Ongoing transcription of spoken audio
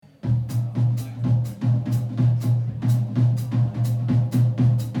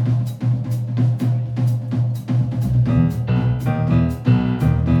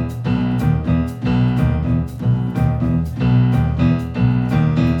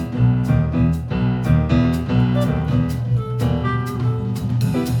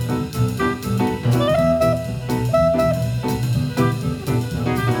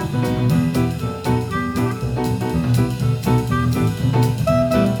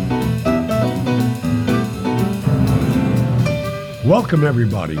Welcome,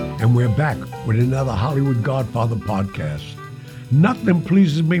 everybody, and we're back with another Hollywood Godfather podcast. Nothing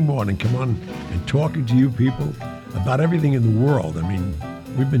pleases me more than come on and talking to you people about everything in the world. I mean,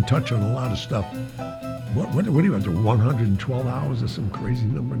 we've been touching on a lot of stuff. What do you have to 112 hours or some crazy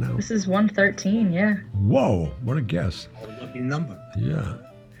number now? This is 113, yeah. Whoa, what a guess. A lucky number. Yeah.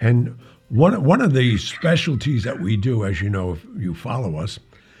 And one of the specialties that we do, as you know, if you follow us,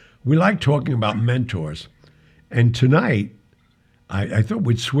 we like talking about mentors. And tonight, I thought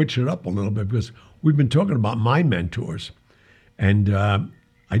we'd switch it up a little bit because we've been talking about my mentors. And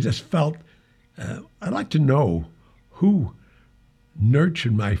I just felt I'd like to know who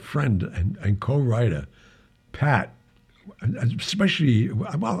nurtured my friend and co-writer, Pat, especially,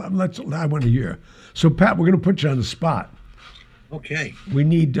 well, I want to hear. So, Pat, we're going to put you on the spot. Okay. We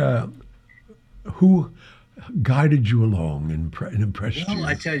need who guided you along and impressed you. Well,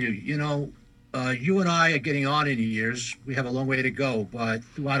 I tell you, you and I are getting on in years. We have a long way to go, but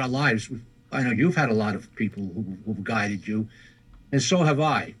throughout our lives, I know you've had a lot of people who've guided you, and so have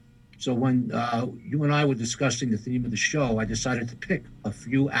I. So when you and I were discussing the theme of the show, I decided to pick a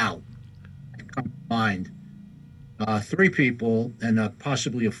few out and come to mind. Three people and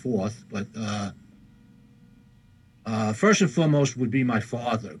possibly a fourth, but first and foremost would be my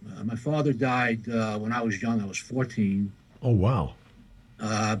father. My father died when I was young. I was 14. Oh, wow.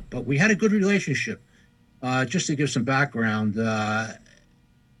 But we had a good relationship. Just to give some background,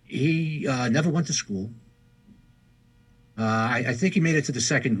 he never went to school. I think he made it to the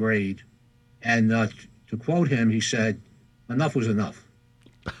second grade. And to quote him, he said, "Enough was enough."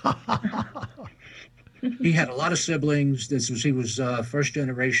 He had a lot of siblings. He was first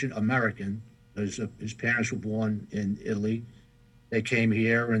generation American. His parents were born in Italy. They came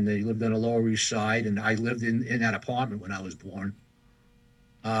here and they lived on the Lower East Side, and I lived in that apartment when I was born.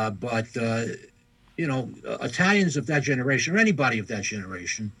 But Italians of that generation, or anybody of that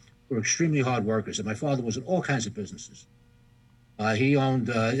generation, were extremely hard workers. And my father was in all kinds of businesses. He owned,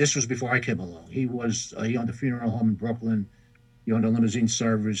 this was before I came along. He owned a funeral home in Brooklyn. He owned a limousine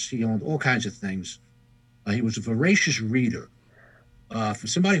service. He owned all kinds of things. He was a voracious reader. For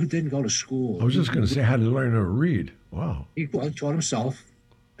somebody who didn't go to school. I was just going to say, how to learn to read. Wow. He taught himself.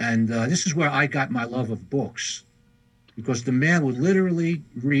 And this is where I got my love of books, because the man would literally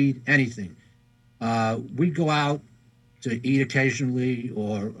read anything. We'd go out to eat occasionally,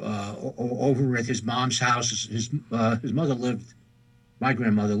 or over at his mom's house. His mother lived, my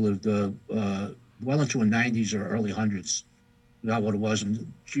grandmother lived well into the 90s or early hundreds. Not what it was.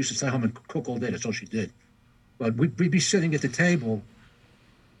 And she used to stay home and cook all day. That's all she did. But we'd be sitting at the table,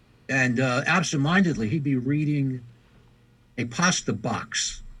 and absentmindedly, he'd be reading a pasta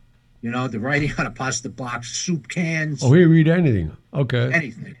box. The writing on a pasta box, soup cans. Oh, he read anything. Okay.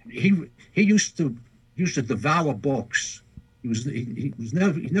 Anything. He used to devour books. He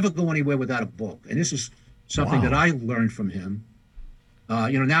never go anywhere without a book. And this is something that I learned from him.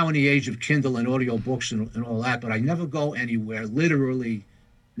 Now in the age of Kindle and audio books and all that, but I never go anywhere, literally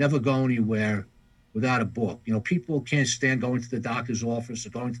never go anywhere without a book. People can't stand going to the doctor's office or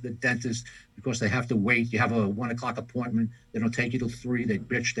going to the dentist because they have to wait. You have a 1 o'clock appointment. They don't take you till 3. They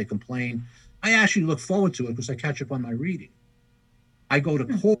bitch, they complain. I actually look forward to it because I catch up on my reading. I go to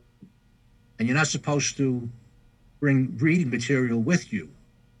court, and you're not supposed to bring reading material with you.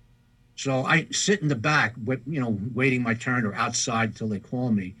 So I sit in the back, waiting my turn, or outside till they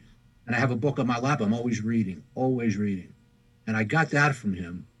call me. And I have a book on my lap. I'm always reading. And I got that from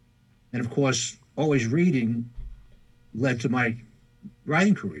him. And of course, always reading led to my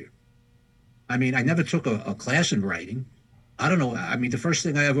writing career. I mean, I never took a class in writing. I don't know. I mean, the first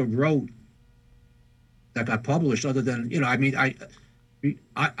thing I ever wrote that got published, other than,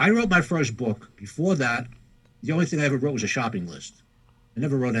 I wrote my first book. Before that, the only thing I ever wrote was a shopping list. I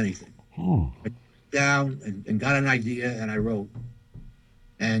never wrote anything. I sat down and got an idea, and I wrote.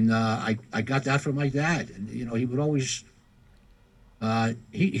 And I got that from my dad. And, he would always,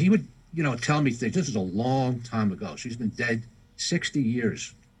 he would, tell me things. This is a long time ago. She's been dead 60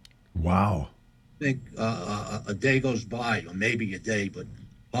 years. Wow. I think a day goes by, or maybe a day, but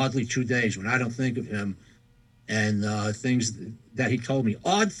hardly 2 days when I don't think of him and things that he told me,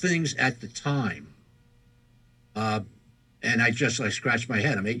 odd things at the time. And I scratched my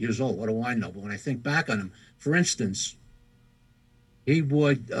head. I'm 8 years old. What do I know? But when I think back on him, for instance, he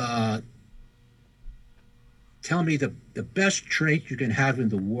would tell me the best trait you can have in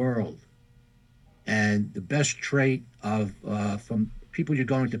the world, and the best trait of from people you're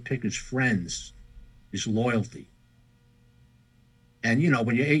going to pick as friends, is loyalty. And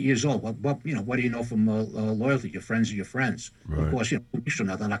when you're 8 years old, what do you know from loyalty? Your friends are your friends. Right. Of course, weeks from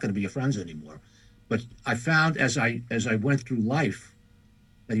now they're not going to be your friends anymore. But I found as I went through life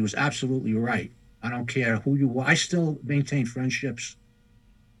that he was absolutely right. I don't care who you were. I still maintain friendships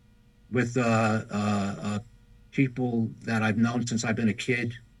with people that I've known since I've been a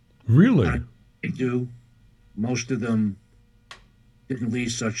kid. Really? I do. Most of them didn't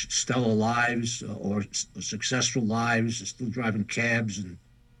lead such stellar lives or successful lives. They're still driving cabs and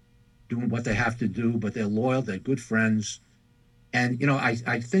doing what they have to do, but they're loyal. They're good friends. And,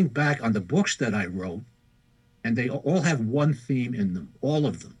 I think back on the books that I wrote, and they all have one theme in them, all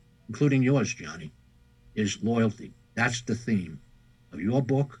of them, including yours, Johnny, is loyalty. That's the theme of your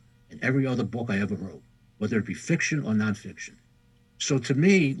book and every other book I ever wrote, whether it be fiction or nonfiction. So to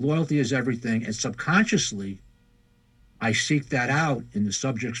me, loyalty is everything. And subconsciously, I seek that out in the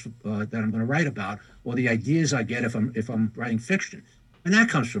subjects that I'm going to write about, or the ideas I get if I'm writing fiction. And that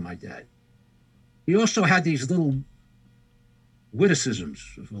comes from my dad. He also had these little witticisms,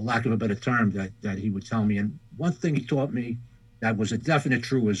 for lack of a better term, that he would tell me. And one thing he taught me that was a definite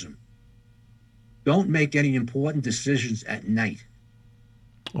truism: don't make any important decisions at night.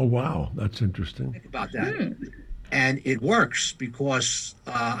 Oh, wow. That's interesting. Think about that. And it works because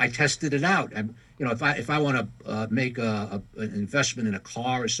I tested it out. And, if I want to make an investment in a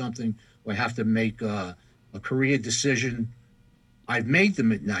car or something, or I have to make a career decision, I've made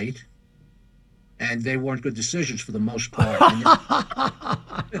them at night, and they weren't good decisions for the most part.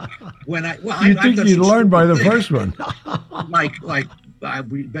 You think you'd learn by the first one?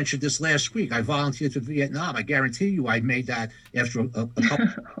 We mentioned this last week. I volunteered for Vietnam. I guarantee you, I made that after a couple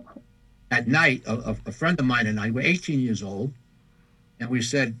at night. A friend of mine and I were 18 years old, and we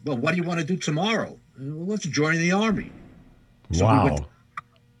said, "Well, what do you want to do tomorrow?" Well, let's join the army. So wow. We went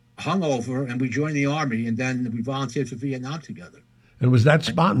hungover, and we joined the army, and then we volunteered for Vietnam together. And was that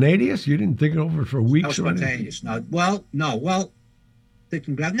spontaneous? You didn't think it over for weeks? That was spontaneous.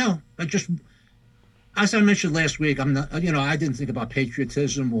 Thinking back, no. I just, as I mentioned last week, I'm not. I didn't think about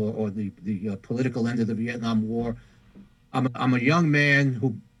patriotism or the political end of the Vietnam War. I'm a young man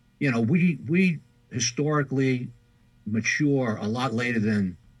who, we historically mature a lot later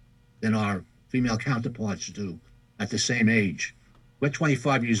than our female counterparts do at the same age. We're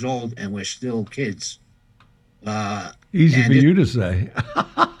 25 years old and we're still kids. Easy for you to say.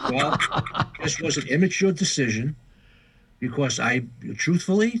 Well, this was an immature decision because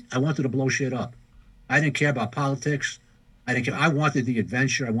truthfully, I wanted to blow shit up. I didn't care about politics. I didn't care. I wanted the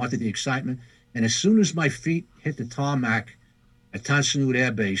adventure. I wanted the excitement. And as soon as my feet hit the tarmac at Tan Son Nhut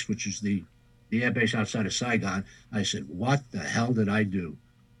Air Base, which is the air base outside of Saigon, I said, what the hell did I do?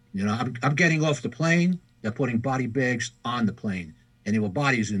 I'm getting off the plane. They're putting body bags on the plane, and there were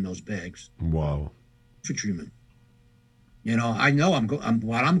bodies in those bags. Wow. Infantrymen. I know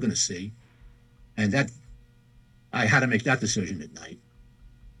what I'm going to see, and that I had to make that decision at night.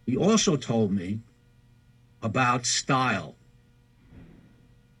 He also told me about style.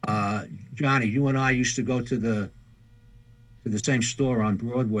 Johnny, you and I used to go to the same store on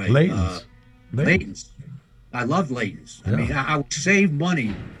Broadway. Layton's. I loved Layton's. Yeah. I mean, I would save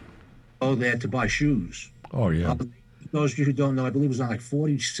money, go there to buy shoes. Oh, yeah. Those of you who don't know, I believe it was on like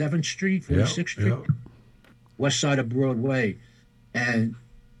 47th Street, 46th Street, yeah. west side of Broadway. And,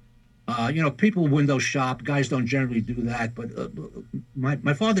 people window shop. Guys don't generally do that. But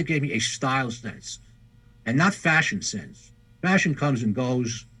my father gave me a style sense and not fashion sense. Fashion comes and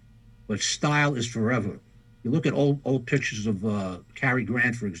goes, but style is forever. You look at old pictures of Cary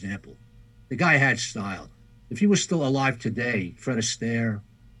Grant, for example. The guy had style. If he was still alive today, Fred Astaire,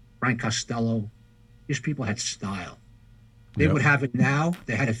 Frank Costello, these people had style. They would have it now.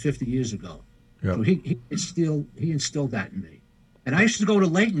 They had it 50 years ago. Yep. So he instilled that in me. And I used to go to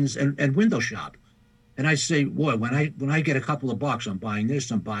Layton's and window shop. And I'd say, boy, when I get a couple of bucks, I'm buying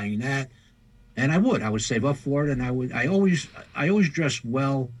this, I'm buying that. And I would save up for it. And I always dressed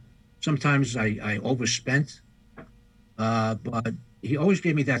well. Sometimes I overspent. But he always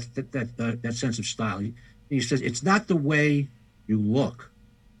gave me that sense of style. He says, it's not the way you look,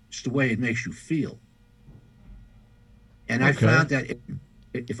 it's the way it makes you feel. And I found that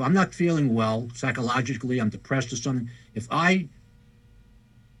if I'm not feeling well psychologically, I'm depressed or something, if I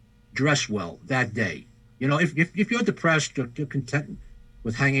dress well that day, if you're depressed, you're content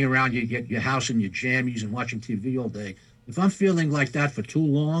with hanging around your house in your jammies and watching TV all day. If I'm feeling like that for too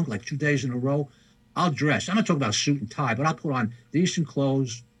long, like 2 days in a row, I'll dress. I'm not talking about a suit and tie, but I'll put on decent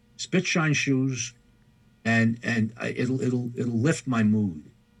clothes, spit shine shoes, and it'll lift my mood.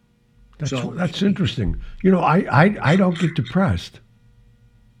 That's interesting. I don't get depressed.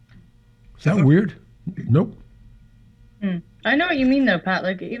 Is that weird? Nope. I know what you mean, though, Pat.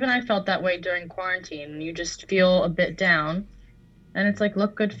 Like, even I felt that way during quarantine. You just feel a bit down. And it's like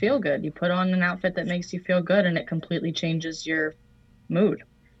look good, feel good. You put on an outfit that makes you feel good and it completely changes your mood.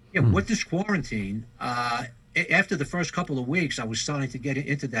 Yeah, with this quarantine, after the first couple of weeks, I was starting to get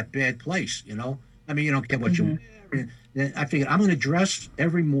into that bad place, you know? I mean, you don't care what you Hmm. wear. And then I figured I'm going to dress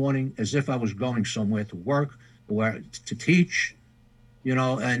every morning as if I was going somewhere to work or to teach, you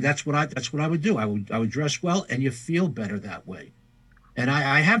know, and that's what I would do. I would dress well, and you feel better that way. And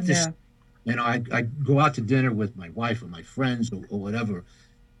I have this, Yeah. you know, I go out to dinner with my wife or my friends or whatever,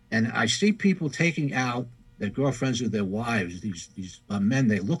 and I see people taking out their girlfriends or their wives. These men,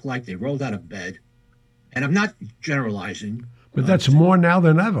 they look like they rolled out of bed, and I'm not generalizing. But that's more now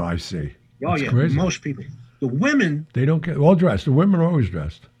than ever, I see. Oh It's yeah, crazy. most people. The women, They don't get all dressed. The women are always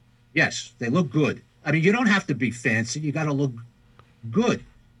dressed. yes, they look good. I mean, you don't have to be fancy. You got to look good,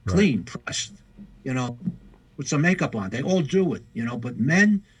 Right. clean, pressed. You know, with some makeup on. They all do it. You know, but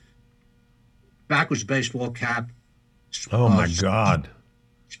men, backwards baseball cap, Oh my God.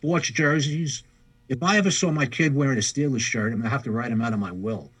 sports jerseys. If I ever saw my kid wearing a Steelers shirt, I'm gonna have to write him out of my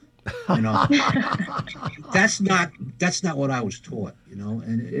will. You know, that's not what I was taught. You know,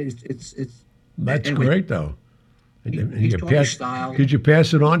 and it's That's anyway. great though. And He's you taught me pass, style. could you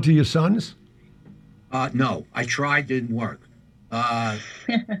pass it on to your sons? No, I tried, didn't work. Uh,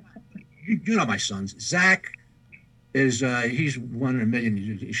 you know my sons. Zach is he's one in a million.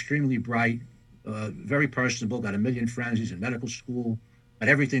 He's extremely bright, very personable. Got a million friends. He's in medical school. Got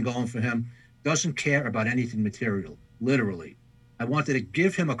everything going for him. Doesn't care about anything material. Literally, I wanted to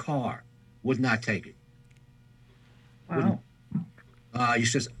give him a car. Would not take it. Wouldn't. Wow. He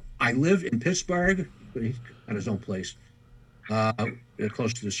says, I live in Pittsburgh, but he's got his own place, uh,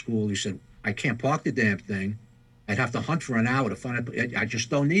 close to the school. He said, I can't park the damn thing. I'd have to hunt for an hour to find it. I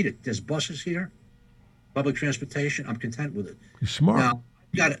just don't need it. There's buses here, public transportation. I'm content with it. You're smart.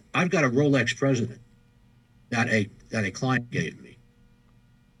 Now, I've got a Rolex President that a client gave me.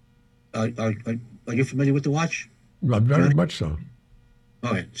 Are you familiar with the watch? Very Johnny? much so.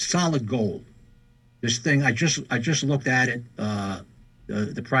 Okay, solid gold. This thing, I just looked at it.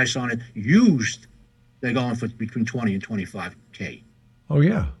 The price on it used, they're going for between 20 and 25K. Oh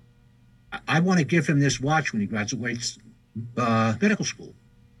yeah. I want to give him this watch when he graduates medical school,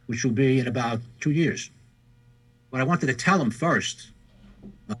 which will be in about 2 years. But I wanted to tell him first.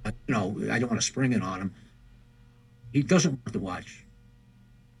 You know, I don't want to spring it on him. He doesn't want the watch.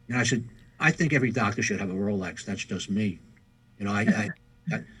 And I said, I think every doctor should have a Rolex. That's just me. You know,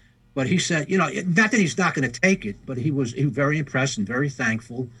 but he said, you know, not that he's not going to take it, but he was very impressed and very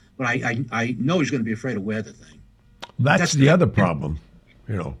thankful. But I know he's going to be afraid to wear the thing. That's the other problem,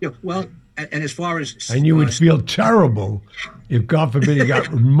 you know. Yeah, well, and as far as And you would feel terrible if, God forbid, he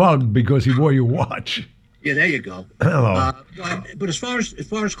got mugged because he wore your watch. yeah, there you go. Hello. But as far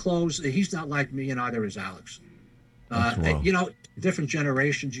as clothes, he's not like me, and either is Alex. That's wrong. You know, different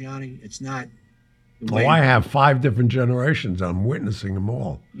generations, Gianni. It's not. The Oh, way, I have 5 different generations. I'm witnessing them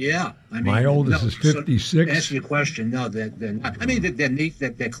all. Yeah, I mean, My oldest no, is so 56. to answer your question, no, they're not. I mean, they're neat,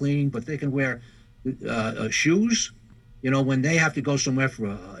 they're clean, but they can wear shoes. You know, when they have to go somewhere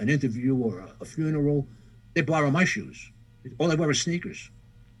for an interview or a funeral, they borrow my shoes. All they wear is sneakers.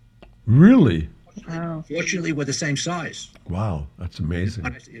 Really? Wow. Fortunately, we're the same size. Wow, that's amazing.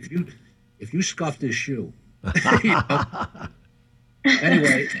 If you scuff this shoe, you know?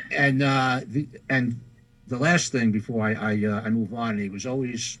 Anyway, and the last thing before I move on, he was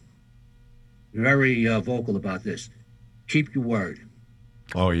always very vocal about this. Keep your word.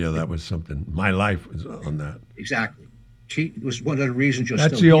 Oh yeah, that was something. My life was on that. Exactly. It was one of the reasons you're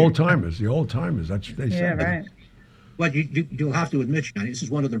That's still the here. old timers. The old timers. That's what they Yeah, said. right. But you'll have to admit, Johnny, this is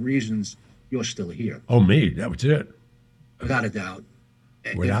one of the reasons you're still here, Oh me, that was it. without a doubt.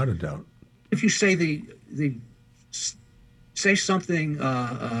 Without a doubt. If you say say something,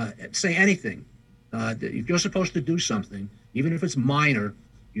 say anything, if you're supposed to do something, even if it's minor,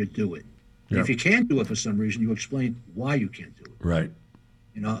 you do it. And Yeah. if you can't do it for some reason, you explain why you can't do it. Right.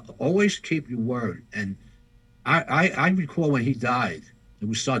 You know, always keep your word. And I recall when he died, it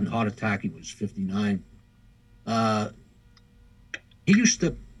was sudden heart attack. He was 59. He used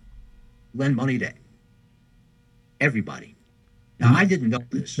to lend money to everybody. Now I didn't know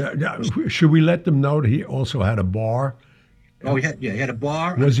this. Now, should we let them know that he also had a bar? Oh, he had a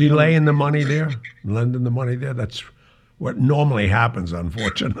bar. Was he laying the money there, lending the money there? That's what normally happens,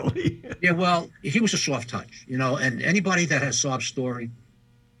 unfortunately. Yeah, well, he was a soft touch, you know, and anybody that has sob story,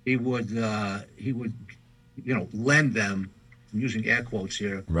 he would, you know, lend them. I'm using air quotes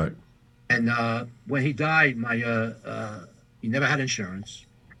here. Right. And when he died, he never had insurance,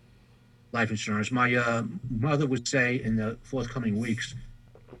 life insurance. My mother would say in the forthcoming weeks,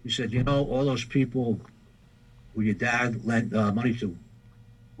 he said, you know, all those people who your dad lent money to.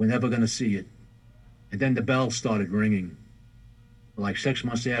 We're never going to see it. And then the bell started ringing. Like 6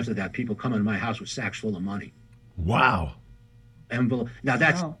 months after that, people come into my house with sacks full of money. Wow. Envelope. Now,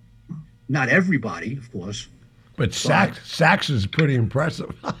 that's not everybody, of course. But Saks is pretty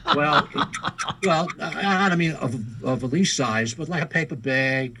impressive. Well, I don't mean of a least size, but like a paper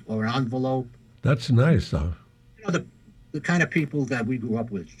bag or an envelope. That's nice, though. You know, the kind of people that we grew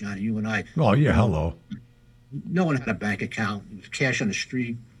up with, Johnny, you and I. Oh, yeah, hello. No one had a bank account. It was cash on the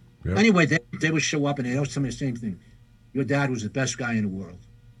street. Yep. Anyway, they would show up and they always tell me the same thing. Your dad was the best guy in the world.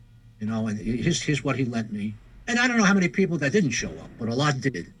 You know, and here's what he lent me. And I don't know how many people that didn't show up, but a lot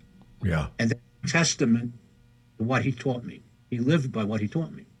did. Yeah. And that's a testament to what he taught me. He lived by what he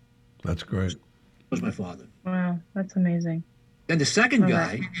taught me. That's great. Was my father. Wow, that's amazing. Then the second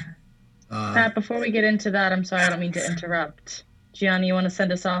guy. Pat, before we get into that, I'm sorry, I don't mean to interrupt. Gianni, you want to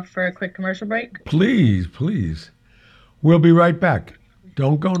send us off for a quick commercial break? Please, please. We'll be right back.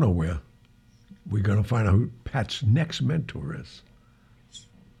 Don't go nowhere. We're going to find out who Pat's next mentor is.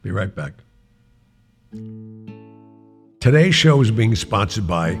 Be right back. Today's show is being sponsored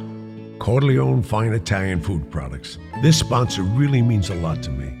by Corleone Fine Italian Food Products. This sponsor really means a lot to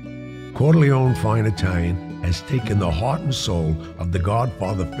me. Corleone Fine Italian has taken the heart and soul of the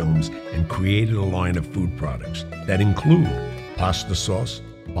Godfather films and created a line of food products that include pasta sauce,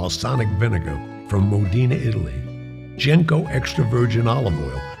 balsamic vinegar from Modena, Italy, Genco extra virgin olive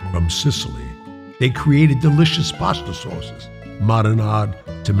oil from Sicily. They created delicious pasta sauces, marinade,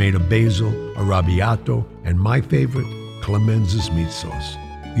 tomato basil, arrabbiato, and my favorite, Clemenza's meat sauce.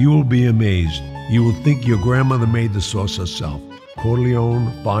 You will be amazed. You will think your grandmother made the sauce herself.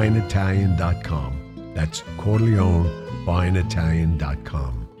 CorleoneFineItalian.com. That's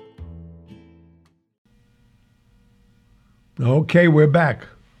CorleoneFineItalian.com. Okay, we're back.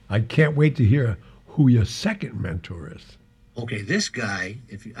 I can't wait to hear who your second mentor is. Okay, this guy,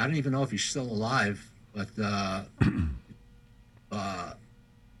 I don't even know if he's still alive, but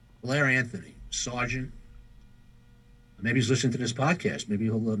Blair Anthony, Sergeant. Maybe he's listening to this podcast. Maybe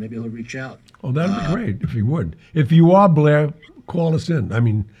he'll reach out. Oh, that'd be great if he would. If you are Blair, call us in. I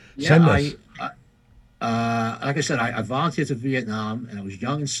mean, send us. Like I said, I volunteered to Vietnam, and I was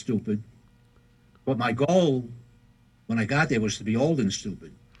young and stupid. But my goal when I got there was to be old and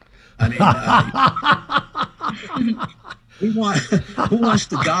stupid. I mean, who wants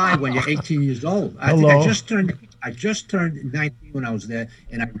to die when you're 18 years old? I think I just turned 19 when I was there,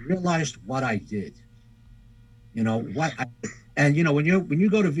 and I realized what I did. You know when you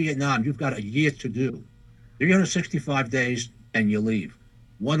go to Vietnam, you've got a year to do. 365 days, and you leave.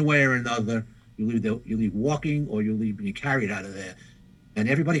 One way or another, you leave walking, or you leave being carried out of there. And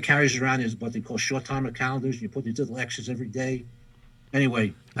everybody carries around what they call short-timer calendars. You put these little X's every day.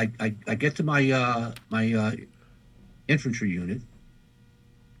 Anyway, I get to my infantry unit,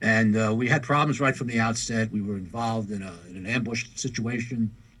 and we had problems right from the outset. We were involved in an ambush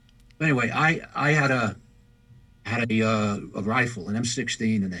situation. Anyway, I had a rifle, an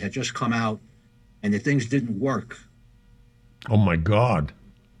M16, and they had just come out, and the things didn't work. Oh my God!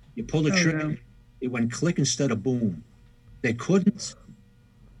 You pull the trigger, it went click instead of boom. They couldn't.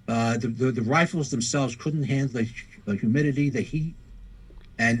 The rifles themselves couldn't handle the humidity, the heat,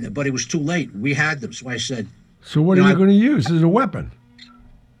 but it was too late. We had them, so I said. So what are you going to use as a weapon?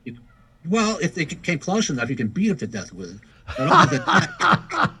 Well, if they came close enough, you can beat them to death with it. But other than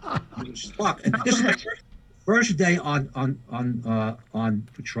that, you were stuck. And this is my first day on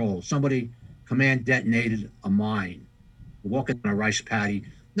patrol. Somebody command detonated a mine. We're walking on a rice paddy.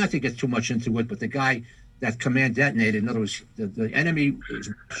 Not to get too much into it, but the guy that command detonated, in other words, the enemy is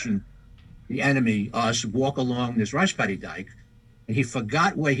watching the enemy, us, walk along this rice paddy dike, and he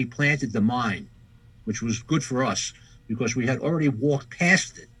forgot where he planted the mine, which was good for us because we had already walked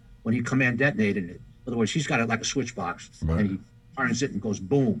past it when he command detonated it. In other words, he's got it like a switch box, right, and he turns it and goes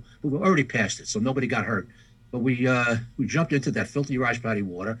boom. We were already past it, so nobody got hurt. But we jumped into that filthy rice paddy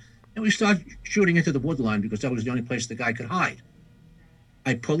water, and we started shooting into the woodline because that was the only place the guy could hide.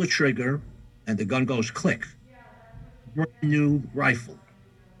 I pull the trigger, and the gun goes click. Brand new rifle.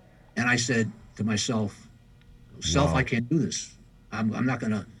 And I said to myself, wow. I can't do this. I'm not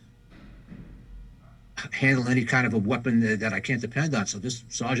going to handle any kind of a weapon that I can't depend on. So this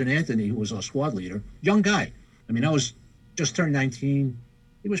Sergeant Anthony, who was our squad leader, young guy. I mean, I was just turned 19.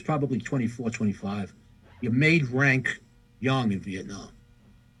 He was probably 24, 25. You made rank young in Vietnam.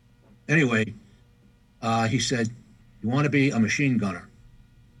 Anyway, he said, you want to be a machine gunner.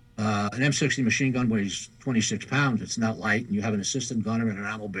 An M60 machine gun weighs 26 pounds. It's not light, and you have an assistant gunner and an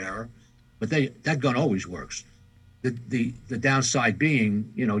ammo bearer. But that gun always works. The downside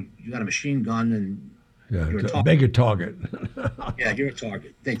being, you got a machine gun, and Yeah, You're a it's a target. bigger target. Yeah, you're a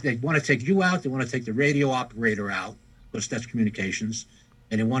target. They want to take you out. They want to take the radio operator out because that's communications,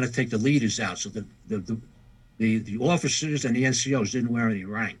 and they want to take the leaders out. So the officers and the NCOs didn't wear any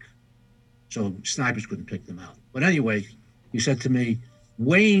rank, so snipers couldn't pick them out. But anyway, he said to me,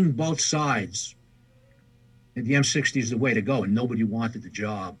 weighing both sides, and the M60 is the way to go, and nobody wanted the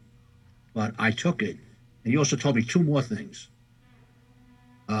job, but I took it. And he also told me two more things.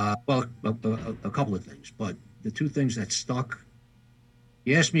 Well, a couple of things, but the two things that stuck.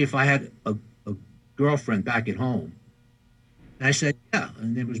 He asked me if I had a girlfriend back at home. And I said, yeah,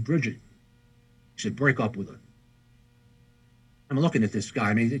 and her name was Bridget. He said, break up with her. I'm looking at this guy.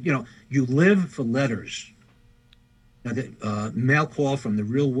 I mean, you know, you live for letters. Now, the mail call from the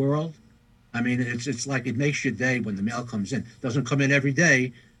real world. I mean, it's like it makes your day when the mail comes in. It doesn't come in every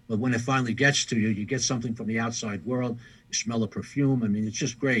day, but when it finally gets to you, you get something from the outside world. You smell a perfume. I mean, it's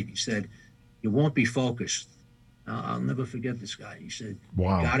just great. He said, you won't be focused. I'll never forget this guy. He said,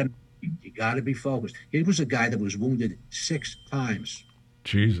 Wow. you gotta be focused. He was a guy that was wounded 6 times,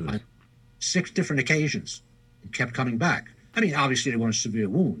 Jesus. on 6 different occasions, and kept coming back. I mean, obviously they weren't severe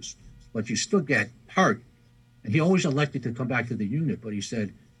wounds, but you still get hurt. And he always elected to come back to the unit, but he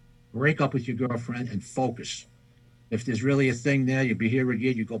said, break up with your girlfriend and focus. If there's really a thing there, you'll be here a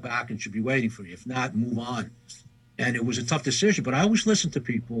year, you go back and she'll be waiting for you. If not, move on. And it was a tough decision, but I always listen to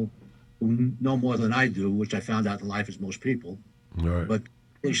people who know more than I do, which I found out in life is most people. All right. But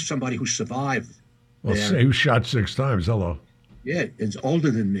there's somebody who survived. Well, there. say who shot 6 times. Hello. Yeah, is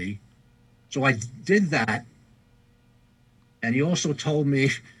older than me. So I did that. And he also told me,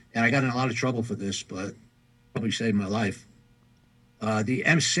 and I got in a lot of trouble for this, but probably saved my life. The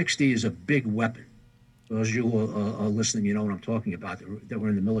M60 is a big weapon. For those of you who are listening, you know what I'm talking about, that were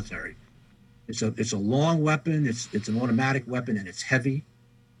in the military. It's a long weapon, it's an automatic weapon, and it's heavy.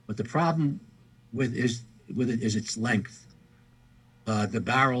 But the problem with it is its length. The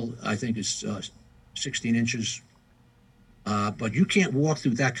barrel, I think, is 16 inches. But you can't walk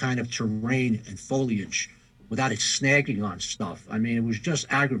through that kind of terrain and foliage without it snagging on stuff. I mean, it was just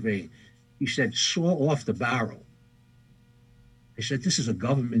aggravating. He said, saw off the barrel. I said, this is a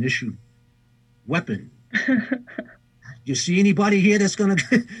government-issued weapon. You see anybody here that's going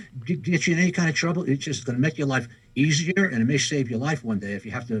to get you in any kind of trouble? It's just going to make your life easier, and it may save your life one day if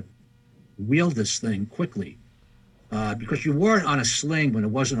you have to wield this thing quickly. Because you weren't on a sling when it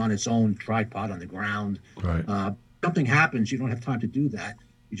wasn't on its own tripod on the ground. Right. Something happens, you don't have time to do that.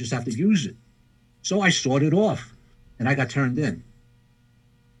 You just have to use it. So I sawed it off, and I got turned in.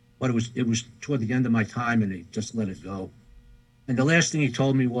 But it was toward the end of my time, and he just let it go. And the last thing he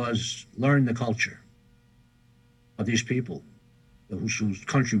told me was, learn the culture of these people whose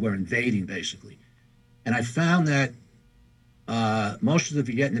country we're invading, basically. And I found that most of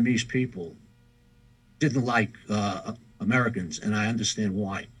the Vietnamese people didn't like Americans, and I understand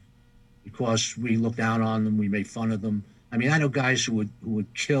why. Because we looked down on them, we made fun of them. I mean, I know guys who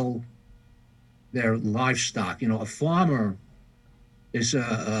would kill their livestock. You know, a farmer is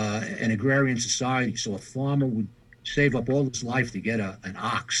an agrarian society, so a farmer would save up all his life to get an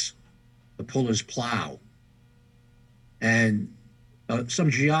ox to pull his plow. And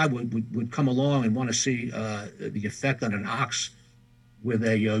some GI would come along and want to see the effect on an ox with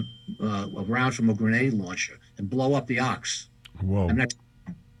a round from a grenade launcher and blow up the ox. Whoa.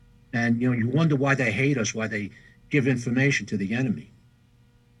 And you know, you wonder why they hate us, why they give information to the enemy.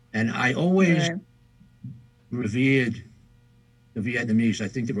 And I always revered the Vietnamese. I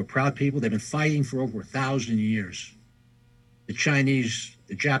think they were proud people. They've been fighting for over 1,000 years. The Chinese,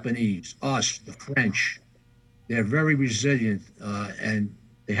 the Japanese, us, the French, they're very resilient, and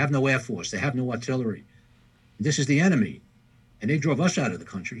they have no air force. They have no artillery. This is the enemy, and they drove us out of the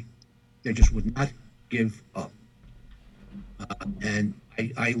country. They just would not give up. And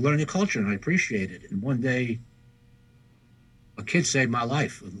I learned the culture, and I appreciate it. And one day, a kid saved my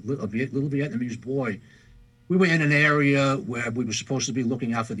life, a little Vietnamese boy. We were in an area where we were supposed to be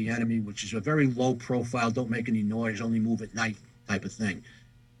looking out for the enemy, which is a very low profile, don't make any noise, only move at night type of thing.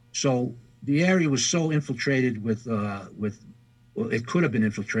 So the area was so infiltrated with well, it could have been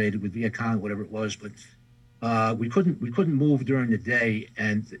infiltrated with Viet Cong, whatever it was, but we couldn't move during the day,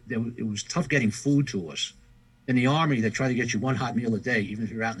 and it was tough getting food to us. In the Army, they try to get you one hot meal a day, even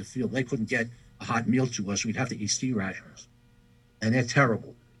if you're out in the field. They couldn't get a hot meal to us. We'd have to eat sea rations, and they're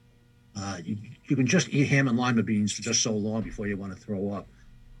terrible. You can just eat ham and lima beans for just so long before you want to throw up.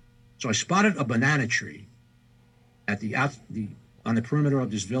 So I spotted a banana tree at on the perimeter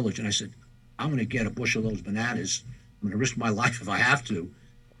of this village, and I said, I'm going to get a bushel of those bananas. I'm going to risk my life if I have to.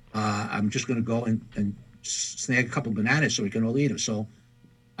 I'm just going to go and snag a couple of bananas so we can all eat them. So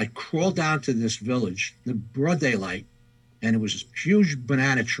I crawled down to this village in broad daylight, and it was this huge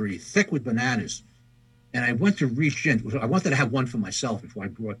banana tree, thick with bananas. And I went to reach in. I wanted to have one for myself before I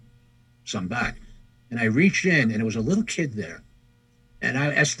brought some back. And I reached in, and there was a little kid there. And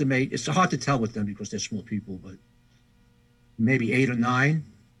I estimate, it's hard to tell with them because they're small people, but maybe 8 or 9.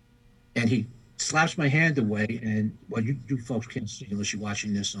 And he slaps my hand away. And, well, you folks can't see unless you're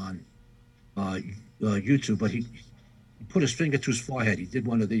watching this on YouTube, but he put his finger to his forehead. He did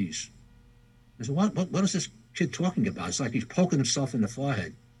one of these. I said, what is this kid talking about? It's like he's poking himself in the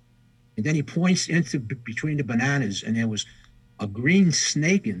forehead. And then he points into between the bananas, and there was a green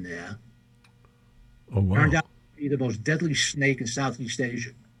snake in there. Oh, wow. Turned out to be the most deadly snake in Southeast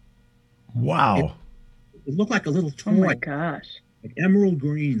Asia. Wow. It looked like a little toy. Oh my gosh. Like emerald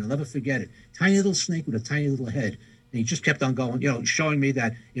green. I'll never forget it. Tiny little snake with a tiny little head. And he just kept on going, showing me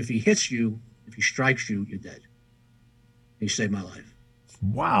that if he hits you, if he strikes you, you're dead. He saved my life.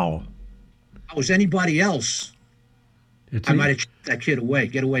 Wow. If I was anybody else, I might have chased that kid away,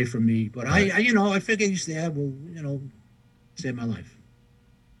 get away from me. But I figured he's there. Well, save my life.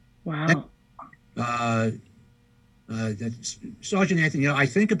 Wow. That's Sergeant Anthony. I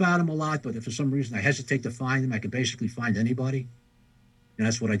think about him a lot, but if for some reason I hesitate to find him, I can basically find anybody, and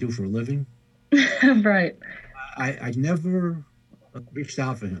that's what I do for a living. Right. I never reached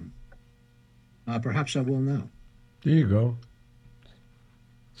out for him. Perhaps I will now. There you go.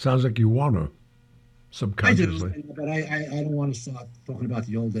 Sounds like you want to, subconsciously. I do, but I don't want to start talking about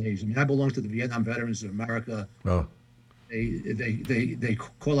the old days. I mean, I belong to the Vietnam Veterans of America. Oh. They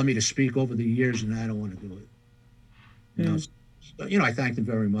call on me to speak over the years, and I don't want to do it. I thank them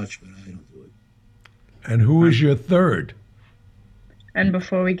very much, but I don't do it. And who is your third? And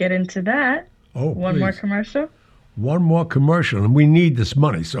before we get into that, one more commercial. One more commercial, and we need this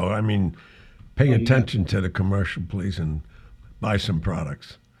money. So, I mean, pay attention to the commercial, please, and buy some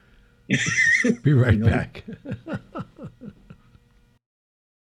products. Be right back.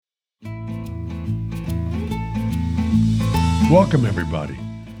 Welcome, everybody.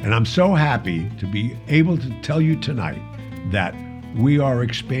 And I'm so happy to be able to tell you tonight that we are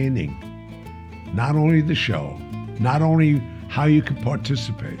expanding not only the show, not only how you can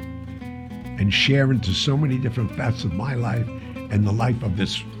participate and share into so many different facets of my life and the life of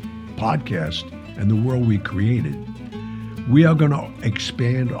this podcast and the world we created. We are going to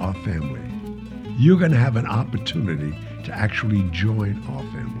expand our family. You're going to have an opportunity to actually join our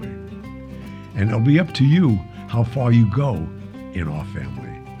family. And it'll be up to you how far you go in our family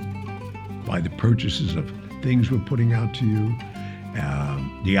by the purchases of things we're putting out to you,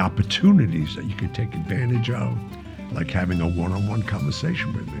 the opportunities that you can take advantage of, like having a one-on-one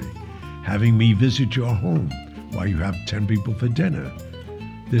conversation with me, having me visit your home while you have 10 people for dinner.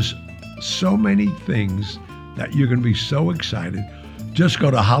 There's so many things that you're going to be so excited. Just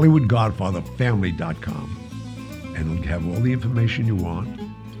go to HollywoodGodfatherFamily.com and it'll have all the information you want.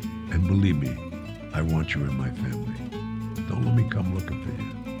 And believe me, I want you in my family. Don't let me come looking for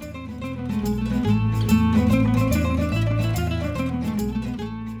you.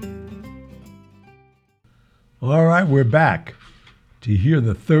 All right, we're back to hear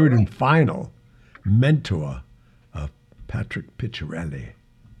the third and final mentor of Patrick Picciarelli.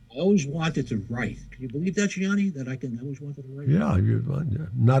 I always wanted to write. Can you believe that, Gianni? That I always wanted to write? Yeah,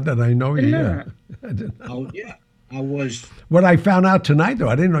 not that I know you. Yeah. Oh, yeah. I was. What I found out tonight, though,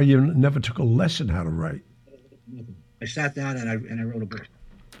 I didn't know you never took a lesson how to write. I sat down and I wrote a book.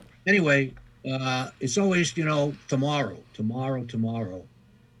 Anyway, it's always, tomorrow.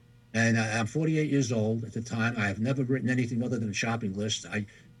 And I'm 48 years old at the time. I have never written anything other than a shopping list. I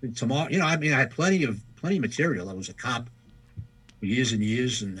had plenty of material. I was a cop for years and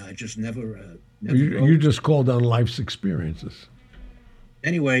years, and I just never You just called on life's experiences.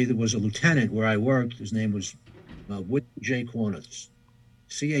 Anyway, there was a lieutenant where I worked. His name was Whit J. Cornitz,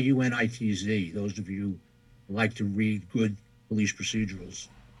 Caunitz. Those of you who like to read good police procedurals.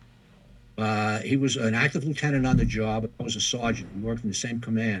 He was an active lieutenant on the job. I was a sergeant. We worked in the same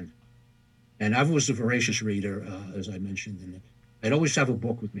command. And I was a voracious reader, as I mentioned. And I'd always have a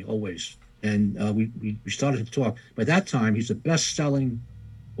book with me, always. And we started to talk. By that time, he's a best-selling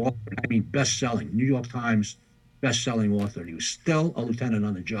author. I mean, best-selling. New York Times best-selling author. He was still a lieutenant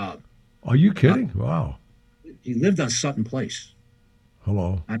on the job. Are you kidding? Wow. He lived on Sutton Place.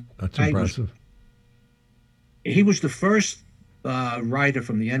 Hello. That's impressive. He was the first writer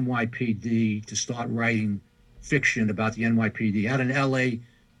from the NYPD to start writing fiction about the NYPD. Out in LA,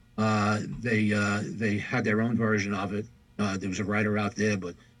 they had their own version of it. There was a writer out there,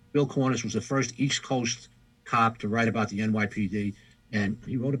 but Bill Cornitz was the first East Coast cop to write about the NYPD, and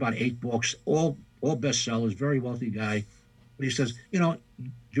he wrote about 8 books, all bestsellers. Very wealthy guy, but he says,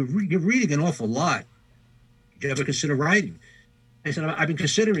 you're reading an awful lot. Did you ever consider writing? I said, I've been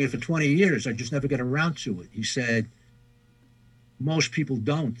considering it for 20 years. I just never get around to it. He said, most people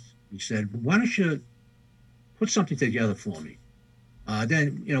don't. He said, why don't you put something together for me?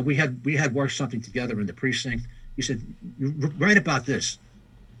 Then, we had worked something together in the precinct. He said, write about this.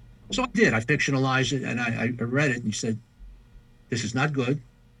 So I did. I fictionalized it, and I read it, and he said, this is not good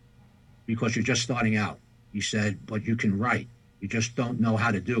because you're just starting out. He said, but you can write. You just don't know how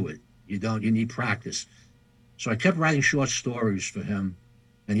to do it. You need practice. So I kept writing short stories for him,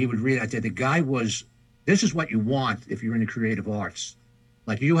 and he would read it. I said, the guy this is what you want if you're in the creative arts.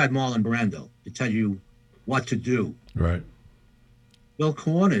 Like you had Marlon Brando to tell you what to do. Right. Bill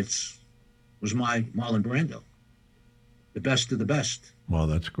Cornitz was my Marlon Brando, the best of the best. Wow,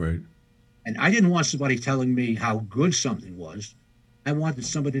 that's great. And I didn't want somebody telling me how good something was. I wanted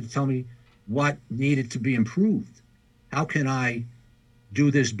somebody to tell me what needed to be improved. How can I do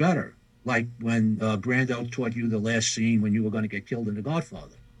this better? Like when Brando taught you the last scene when you were going to get killed in The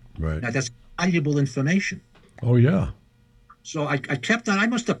Godfather. Right. Now, that's valuable information. Oh, yeah. So I kept on. I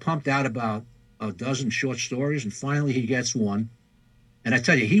must have pumped out about a dozen short stories, and finally he gets one. And I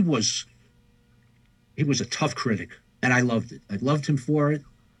tell you, he was a tough critic, and I loved it. I loved him for it,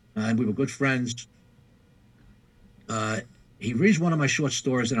 and we were good friends. He reads one of my short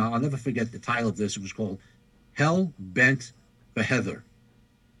stories, and I'll never forget the title of this. It was called Hell Bent for Heather.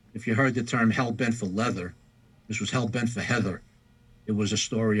 If you heard the term Hell Bent for Leather, this was Hell Bent for Heather. It was a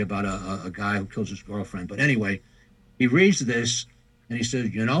story about a guy who kills his girlfriend. But anyway, he reads this, and he says,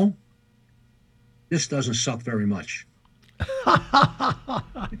 this doesn't suck very much. The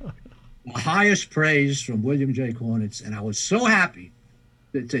highest praise from William J. Cornitz, and I was so happy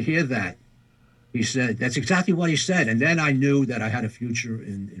to hear that. He said, that's exactly what he said. And then I knew that I had a future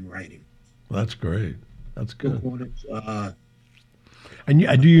in writing. Well, that's great. That's good. Cornitz,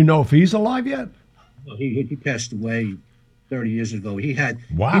 and do you know if he's alive yet? he passed away 30 years ago.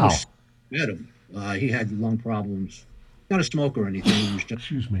 Wow. Met him. He had lung problems. Not a smoker or anything. He was just,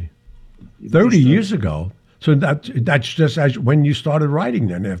 excuse me. 30 years ago. So that's just as when you started writing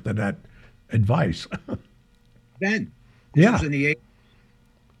then after that advice. Then. Yeah. Was in the 80s.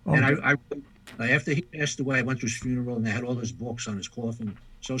 Oh, and I after he passed away, I went to his funeral and they had all his books on his coffin.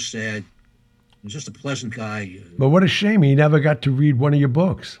 So sad. He was just a pleasant guy. But what a shame he never got to read one of your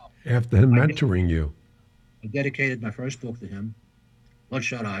books after him mentoring you. I dedicated my first book to him.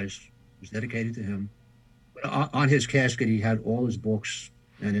 Bloodshot Eyes was dedicated to him. But on his casket, he had all his books.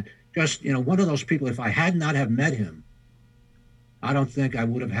 And just, one of those people, if I had not have met him, I don't think I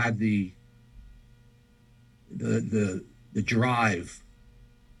would have had the drive.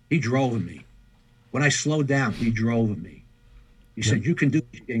 He drove me. When I slowed down, he drove me. He said, you can do it.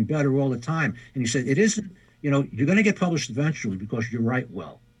 You're getting better all the time. And he said, it isn't, you're going to get published eventually because you write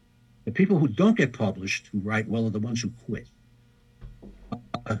well. The people who don't get published, who write well, are the ones who quit.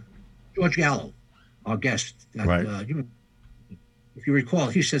 George Gallo, our guest, right. If you recall,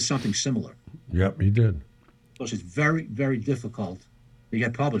 he said something similar. Yep, he did. Because it's very, very difficult to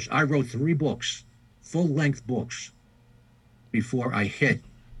get published. I wrote 3 books, full-length books, before I hit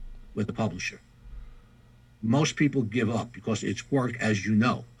with the publisher. Most people give up because it's work, as you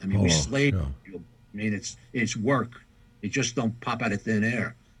know. I mean, we slave. Yeah. I mean, it's work. It just don't pop out of thin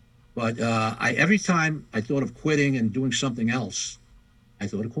air. But every time I thought of quitting and doing something else, I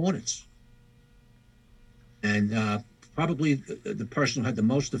thought of Cornitz. And probably the person who had the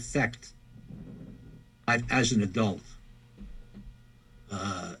most effect as an adult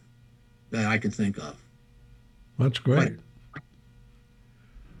that I can think of. That's great.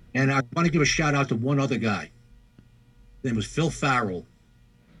 And I want to give a shout out to one other guy. His name was Phil Farrell.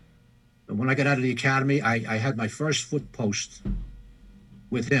 And when I got out of the academy, I had my first foot post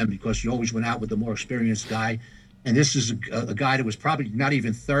with him because you always went out with the more experienced guy. And this is a guy that was probably not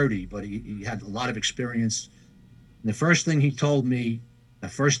even 30, but he had a lot of experience. And the first thing he told me, the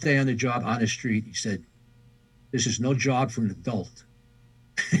first day on the job on the street, he said, this is no job for an adult.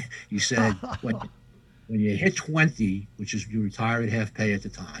 He said, when you hit 20, which is you retire at half pay at the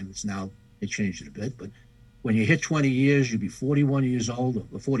time, they changed it a bit, but when you hit 20 years, you'll be 41 years old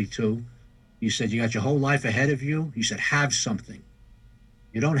or 42. He said, you got your whole life ahead of you. He said, have something.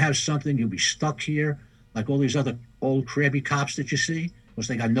 You don't have something, you'll be stuck here like all these other old crabby cops that you see, because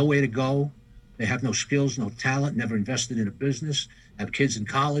they got nowhere to go. They have no skills, no talent, never invested in a business, have kids in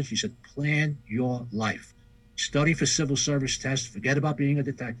college. He said, plan your life. Study for civil service tests. Forget about being a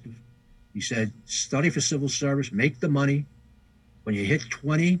detective. He said, study for civil service, make the money. When you hit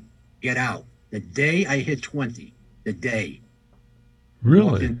 20, get out. The day I hit 20, the day.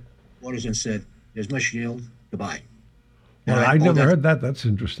 Really? Waters and said, there's my shield, goodbye. And Well, I oh, never heard that. That's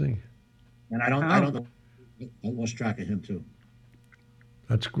interesting. And I don't know. I lost track of him too.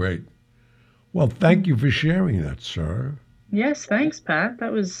 That's great. Well, thank you for sharing that, sir. Yes, thanks, Pat.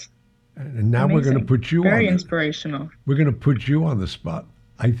 That was And now we're going to amazing. put you Very on. inspirational. We're going to put you on the spot.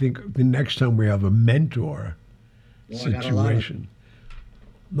 I think the next time we have a mentor Well, I got a lot of- situation.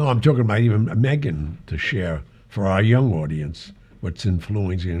 No, I'm talking about even Megan to share for our young audience what's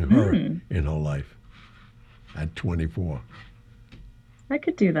influencing her in her life at 24. I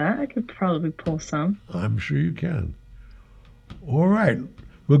could do that. I could probably pull some. I'm sure you can. All right.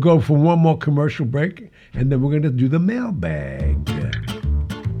 We'll go for one more commercial break, and then we're going to do the mailbag.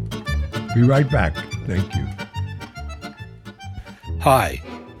 Be right back. Thank you. Hi,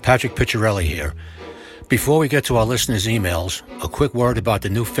 Patrick Picciarelli here. Before we get to our listeners' emails, a quick word about the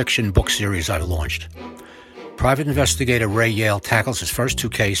new fiction book series I've launched. Private investigator Ray Yale tackles his first two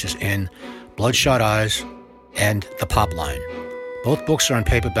cases in Bloodshot Eyes and The Pop Line. Both books are on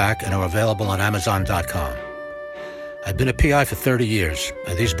paperback and are available on Amazon.com. I've been a PI for 30 years,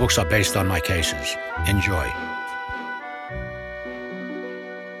 and these books are based on my cases. Enjoy.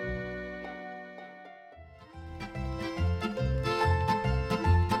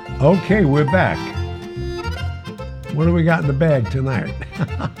 Okay, we're back. What do we got in the bag tonight?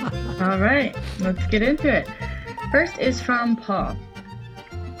 All right, let's get into it. First is from Paul.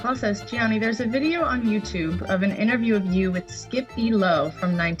 Paul says, Gianni, there's a video on YouTube of an interview of you with Skip E. Lowe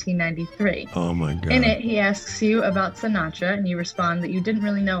from 1993. Oh, my God. In it, he asks you about Sinatra, and you respond that you didn't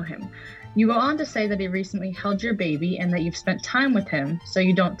really know him. You go on to say that he recently held your baby and that you've spent time with him, so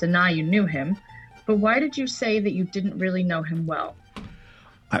you don't deny you knew him. But why did you say that you didn't really know him well?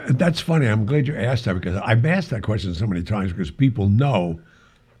 That's funny. I'm glad you asked that because I've asked that question so many times because people know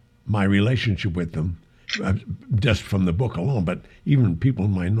my relationship with them just from the book alone, but even people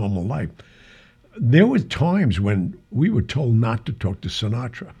in my normal life. There were times when we were told not to talk to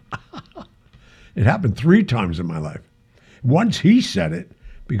Sinatra. It happened 3 times in my life. Once he said it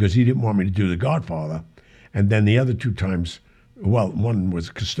because he didn't want me to do The Godfather, and then the other 2 times, well, one was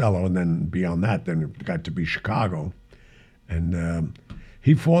Costello, and then beyond that, then it got to be Chicago. And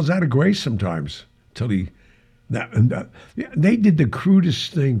he falls out of grace sometimes till they did the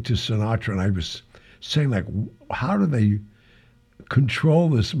crudest thing to Sinatra, and I was saying, like, how do they control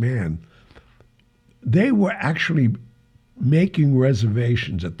this man? They were actually making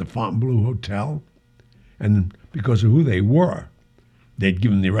reservations at the Fontainebleau Hotel, and because of who they were, they'd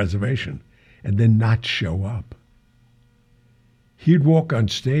give them the reservation and then not show up. He'd walk on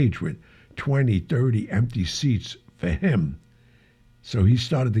stage with 20, 30 empty seats for him. So he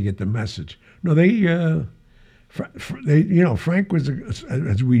started to get the message. No, Frank was,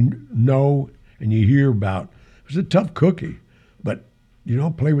 as we know and you hear about, was a tough cookie. But you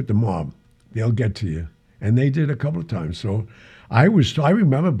don't play with the mob; they'll get to you. And they did a couple of times. So I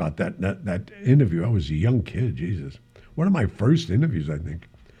remember about that interview. I was a young kid, Jesus, one of my first interviews, I think.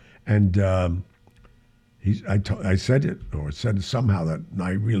 And I said it, or said it somehow that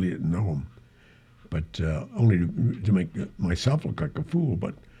I really didn't know him. But only to make myself look like a fool.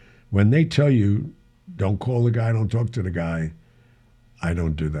 But when they tell you, don't call the guy, don't talk to the guy, I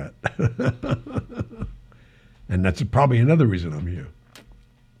don't do that. And that's probably another reason I'm here.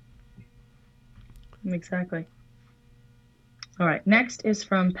 Exactly. All right, next is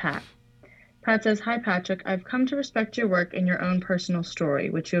from Pat. Pat says, Hi, Patrick. I've come to respect your work and your own personal story,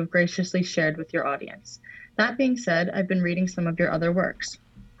 which you have graciously shared with your audience. That being said, I've been reading some of your other works.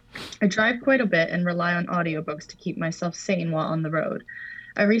 I drive quite a bit and rely on audiobooks to keep myself sane while on the road.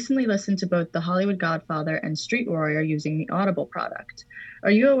 I recently listened to both The Hollywood Godfather and Street Warrior using the Audible product.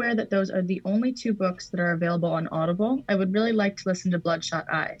 Are you aware that those are the only 2 books that are available on Audible? I would really like to listen to Bloodshot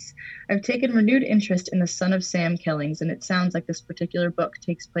Eyes. I've taken renewed interest in the Son of Sam killings, and it sounds like this particular book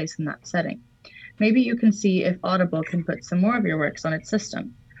takes place in that setting. Maybe you can see if Audible can put some more of your works on its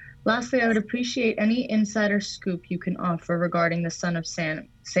system. Lastly, I would appreciate any insider scoop you can offer regarding the Son of Sam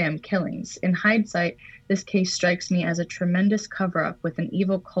killings. In hindsight, this case strikes me as a tremendous cover-up with an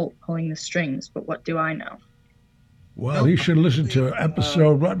evil cult pulling the strings, but what do I know? Well, you should listen to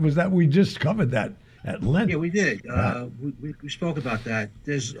episode, what was that? We just covered that at length. Yeah, we did. We spoke about that.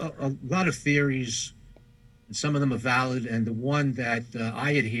 There's a lot of theories, and some of them are valid, and the one that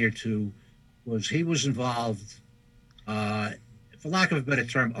I adhere to was he was involved, for lack of a better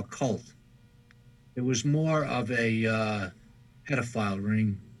term, a cult. It was more of a pedophile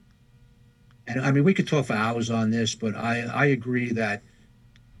ring. And I mean, we could talk for hours on this, but I agree that,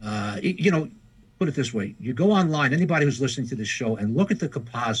 put it this way. You go online, anybody who's listening to this show, and look at the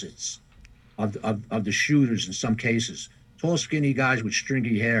composites of the shooters in some cases. Tall, skinny guys with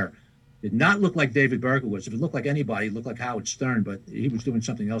stringy hair. Did not look like David Berkowitz. If it looked like anybody, it looked like Howard Stern, but he was doing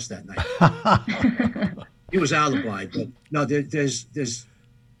something else that night. He was alibied. But no, there's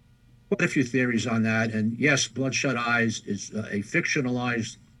quite a few theories on that. And yes, Bloodshot Eyes is a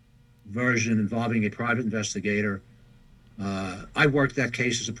fictionalized version involving a private investigator. I worked that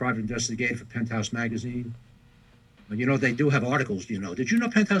case as a private investigator for Penthouse magazine. You know, they do have articles, you know. Did you know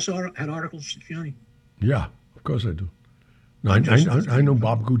Penthouse had articles, Gianni? Yeah, of course I do. No, I know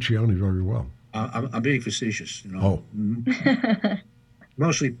Bob Guccione very well. I'm being facetious, you know. Oh.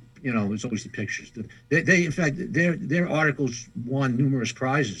 Mostly, you know, it's always the pictures. They in fact, their articles won numerous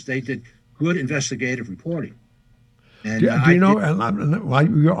prizes. They did good investigative reporting. And do you know, while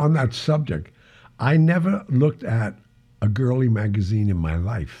you're on that subject, I never looked at a girly magazine in my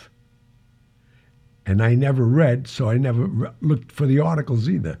life. And I never read, so I never looked for the articles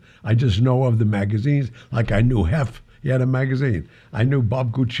either. I just know of the magazines, like I knew Hef, he had a magazine. I knew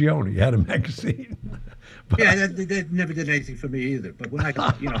Bob Guccione, he had a magazine. But, yeah, they never did anything for me either. But when I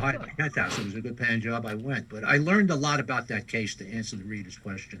got, hired at Penthouse, it was a good paying job, I went. But I learned a lot about that case to answer the reader's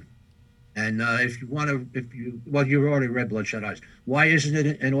question. And if you already read Bloodshot Eyes. Why isn't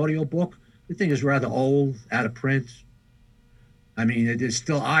it an audio book? The thing is rather old, out of print. I mean, it is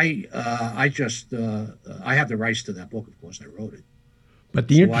still. I have the rights to that book. Of course, I wrote it. But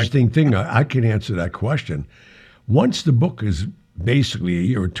the interesting thing, I can answer that question. Once the book is basically a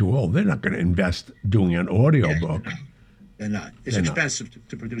year or two old, they're not going to invest doing an audio book. They're not. It's expensive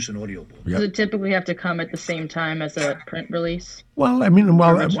to produce an audio book. Yep. Does it typically have to come at the same time as a print release? Well, I mean,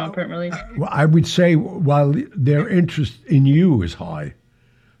 original print release. I would say while their interest in you is high.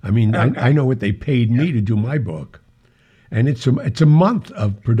 I mean, okay. I know what they paid me to do my book. And it's a month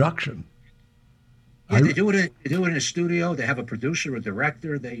of production. Yeah, they do it in a studio. They have a producer, a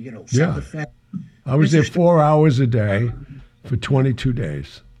director. They, sound effect. I was there 4 hours a day for 22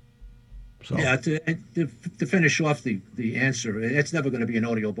 days. So yeah, to finish off the answer, it's never going to be an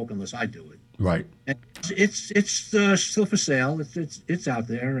audio book unless I do it. Right. And it's still for sale. It's out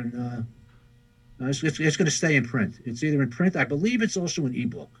there, and it's going to stay in print. It's either in print. I believe it's also an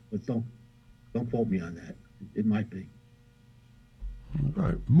ebook, but don't quote me on that. It might be. All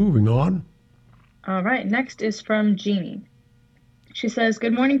right, moving on. All right, next is from Jeannie. She says,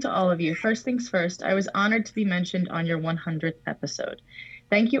 "Good morning to all of you. First things first, I was honored to be mentioned on your 100th episode.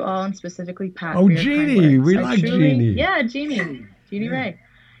 Thank you all, and specifically Pat. Oh, for your Jeannie, we like Jeannie. Yeah, Jeannie Ray.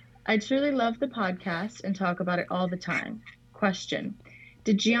 I truly love the podcast and talk about it all the time. Question: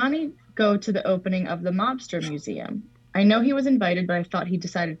 did Gianni go to the opening of the Mobster Museum? I know he was invited, but I thought he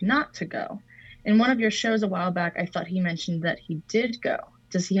decided not to go. In one of your shows a while back, I thought he mentioned that he did go.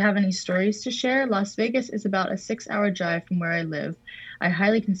 Does he have any stories to share? Las Vegas is about a 6-hour drive from where I live. I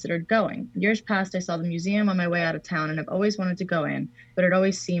highly considered going. Years past, I saw the museum on my way out of town, and I've always wanted to go in, but it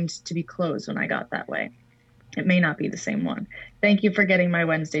always seemed to be closed when I got that way. It may not be the same one. Thank you for getting my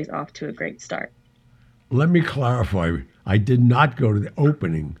Wednesdays off to a great start." Let me clarify. I did not go to the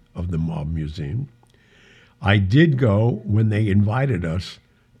opening of the Mob Museum. I did go when they invited us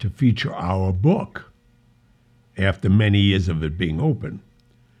to feature our book after many years of it being open.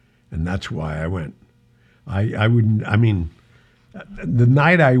 And that's why I went. I mean, the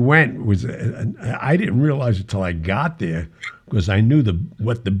night I went was, I didn't realize it till I got there because I knew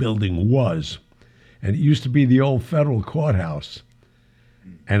what the building was. And it used to be the old federal courthouse.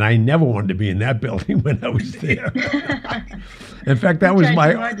 And I never wanted to be in that building when I was there. In fact, that was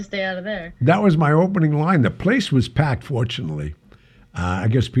hard to stay out of there. That was my opening line. The place was packed, fortunately. I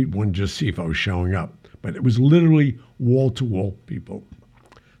guess people wanted to just see if I was showing up. But it was literally wall-to-wall people.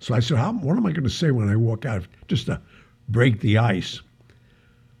 So I said, what am I going to say when I walk out, just to break the ice?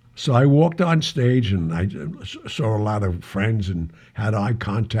 So I walked on stage, and I saw a lot of friends and had eye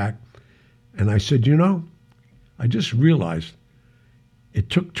contact. And I said, I just realized it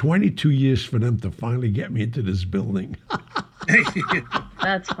took 22 years for them to finally get me into this building.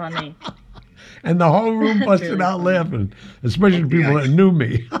 That's funny. And the whole room busted really out laughing, especially people that knew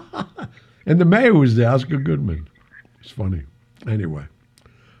me. And the mayor was there, Oscar Goodman. It's funny. Anyway,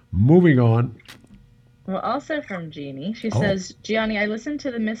 moving on. Well, also from Jeannie, she says, "Gianni, I listened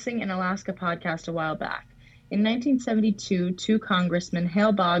to the Missing in Alaska podcast a while back. In 1972, 2 congressmen,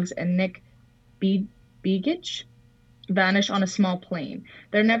 Hale Boggs and Nick Begich, vanish on a small plane.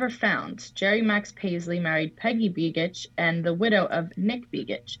 They're never found. Jerry Max Paisley married Peggy Begich and the widow of Nick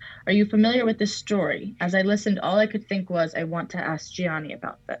Begich. Are you familiar with this story? As I listened, all I could think was, I want to ask Gianni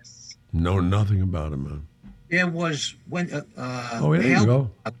about this." Know nothing about him, man. There was when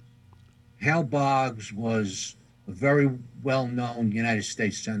Hale Boggs was a very well-known United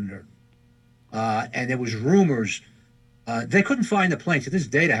States senator, and there was rumors They couldn't find the plane. To this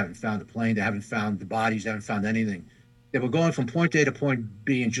day, they haven't found the plane. They haven't found the bodies. They haven't found anything. They were going from point A to point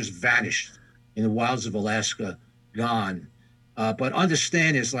B and just vanished in the wilds of Alaska, gone. But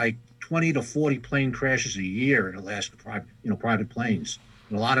understand, it's like 20 to 40 plane crashes a year in Alaska, private planes.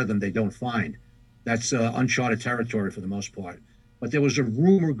 And a lot of them they don't find. That's uncharted territory for the most part. But there was a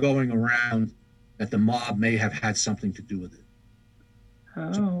rumor going around that the mob may have had something to do with it.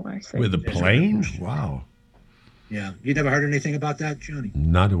 Oh, I see. With a plane? Wow. Yeah. You never heard anything about that, Johnny?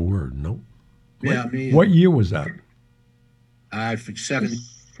 Not a word, no. Yeah, me. What year was that? For 70.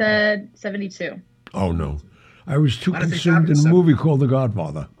 Said 72. Oh, no. I was too Why don't they consumed have it in a movie called The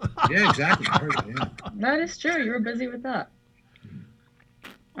Godfather. Yeah, exactly. I heard that, yeah. That is true. You were busy with that.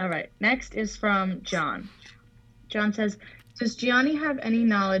 All right. Next is from John. John says, does Gianni have any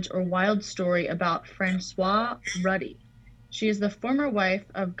knowledge or wild story about Francois Ruddy? She is the former wife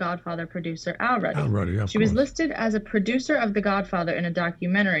of Godfather producer Al Ruddy. Al Ruddy, of She was course. listed as a producer of The Godfather in a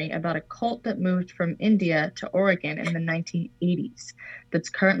documentary about a cult that moved from India to Oregon in the 1980s that's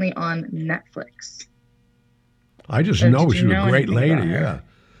currently on Netflix. I just So know did she you was a know great anything lady, about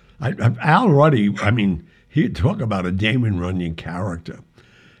yeah. Al Ruddy, I mean, he'd talk about a Damon Runyon character.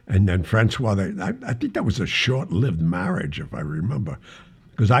 And then Francois, I think that was a short-lived marriage, if I remember.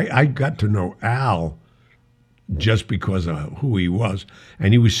 Because I got to know Al just because of who he was.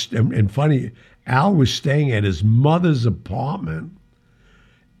 And he was, and funny, Al was staying at his mother's apartment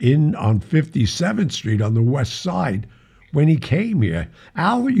on 57th Street on the west side when he came here.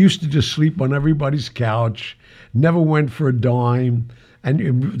 Al used to just sleep on everybody's couch, never went for a dime,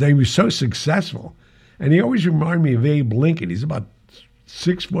 and they were so successful. And he always reminded me of Abe Lincoln. He's about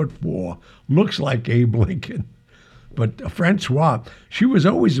 6'4", looks like Abe Lincoln. But Francois, she was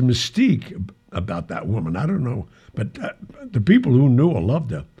always a mystique about that woman. I don't know, but the people who knew her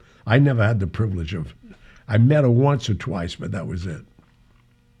loved her. I never had the privilege I met her once or twice, but that was it.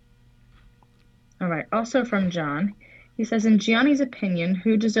 All right. Also from John, he says, in Gianni's opinion,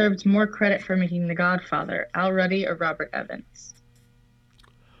 who deserves more credit for making The Godfather, Al Ruddy or Robert Evans?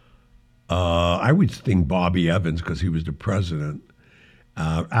 I would think Bobby Evans because he was the president.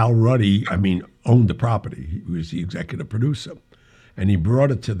 Al Ruddy, owned the property. He was the executive producer. And he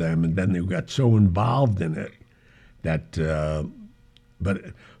brought it to them, and then they got so involved in it that, but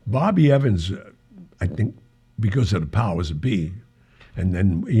Bobby Evans, I think, because of the powers that be, and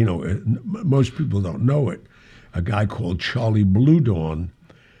then, most people don't know it, a guy called Charlie Blue Dawn,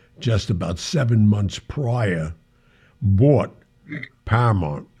 just about 7 months prior, bought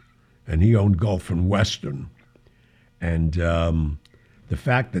Paramount, and he owned Gulf and Western. And the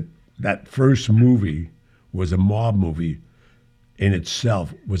fact that that first movie was a mob movie in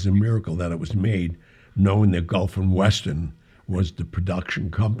itself was a miracle that it was made, knowing that Gulf and Western was the production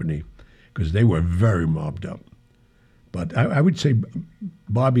company, because they were very mobbed up. But I would say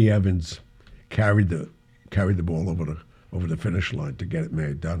Bobby Evans carried the ball over the finish line to get it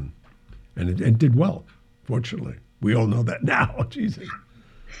made done, and it did well. Fortunately, we all know that now. Jesus,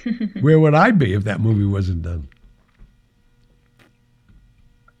 where would I be if that movie wasn't done?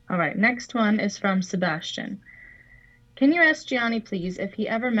 All right, next one is from Sebastian. Can you ask Gianni, please, if he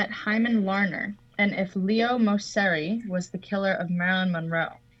ever met Hyman Larner and if Leo Mosseri was the killer of Marilyn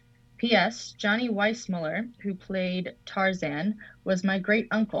Monroe? P.S. Johnny Weissmuller, who played Tarzan, was my great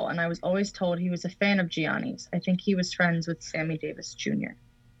uncle, and I was always told he was a fan of Gianni's. I think he was friends with Sammy Davis Jr.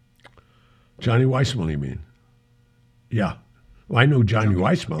 Johnny Weissmuller, you mean? Yeah. Well, I know Johnny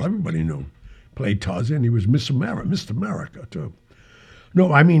Weissmuller. Everybody knew him. Played Tarzan. He was Mr. America, too.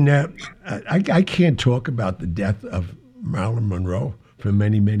 No, I can't talk about the death of Marilyn Monroe for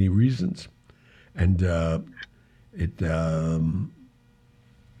many, many reasons. And it's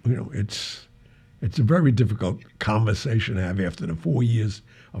a very difficult conversation to have after the 4 years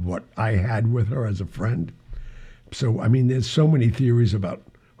of what I had with her as a friend. So, there's so many theories about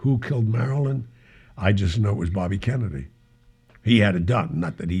who killed Marilyn. I just know it was Bobby Kennedy. He had it done,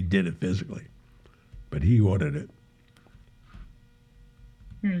 not that he did it physically, but he ordered it.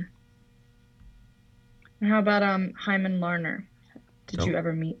 How about Hyman Larner? Did you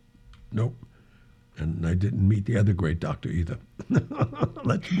ever meet? Nope. And I didn't meet the other great doctor either.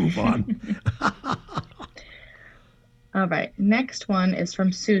 Let's move on. All right. Next one is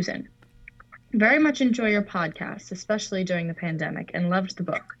from Susan. Very much enjoy your podcast, especially during the pandemic, and loved the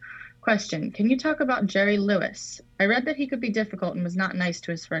book. Question, can you talk about Jerry Lewis? I read that he could be difficult and was not nice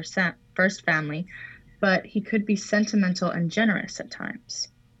to his first family, but he could be sentimental and generous at times.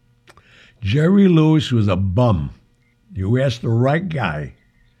 Jerry Lewis was a bum. You asked the right guy.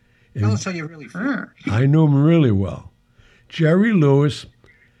 Tell us how you really feel. I knew him really well. Jerry Lewis,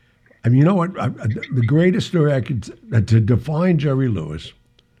 And you know what? The greatest story I could to define Jerry Lewis,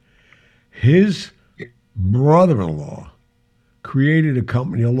 his brother-in-law created a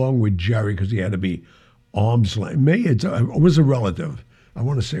company along with Jerry because he had to be arm's length. It was a relative. I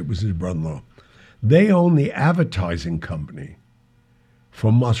want to say it was his brother-in-law. They own the advertising company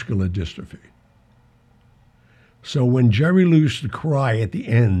for muscular dystrophy. So when Jerry Lewis used to cry at the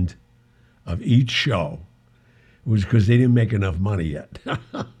end of each show, it was because they didn't make enough money yet.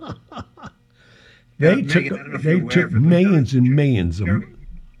 They took millions and millions of. Go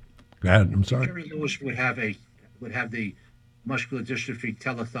ahead, I'm sorry. Jerry Lewis would have the muscular dystrophy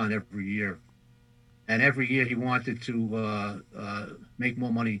telethon every year, and every year he wanted to make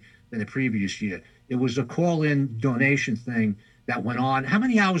more money than the previous year. It was a call-in donation thing that went on. How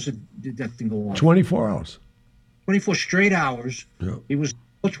many hours did that thing go on? 24 hours. 24 straight hours. Yeah. He was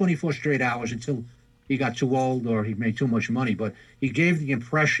 24 straight hours until he got too old or he made too much money. But he gave the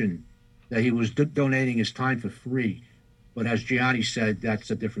impression that he was donating his time for free. But as Gianni said, that's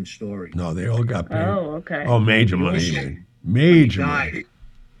a different story. No, they all got paid. Oh, okay. Oh, major money. Major money.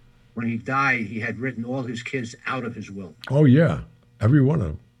 When he died, he had written all his kids out of his will. Oh, yeah. Every one of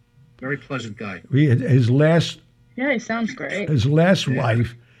them. Very pleasant guy. His last Yeah, he sounds great. His last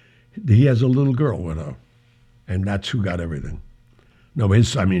wife, he has a little girl with her, and that's who got everything. No, his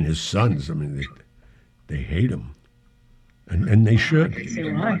sons, they hate him, and they should. I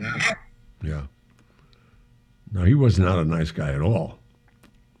see why. Yeah. No, he was not a nice guy at all.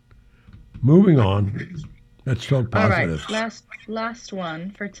 Moving on, let's talk positive. All right, last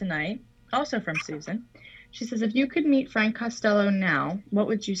one for tonight, also from Susan. She says, if you could meet Frank Costello now, what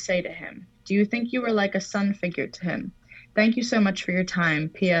would you say to him? Do you think you were like a son figure to him? Thank you so much for your time.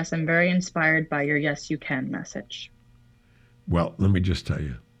 P.S. I'm very inspired by your Yes You Can message. Well, let me just tell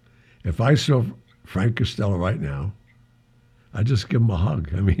you, if I saw Frank Costello right now, I'd just give him a hug.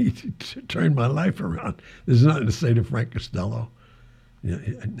 I mean, he turned my life around. There's nothing to say to Frank Costello. Yeah,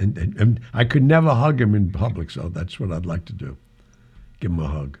 and I could never hug him in public, so that's what I'd like to do. Give him a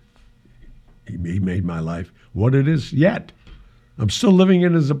hug. He made my life what it is yet. I'm still living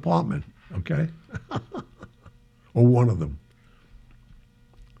in his apartment, okay? Or one of them.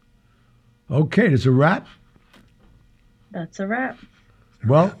 Okay, it's a wrap. That's a wrap.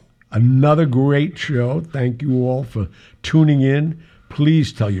 Well, another great show. Thank you all for tuning in.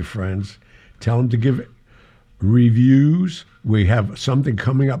 Please tell your friends. Tell them to give reviews. We have something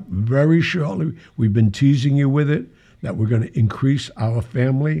coming up very shortly. We've been teasing you with it, that we're going to increase our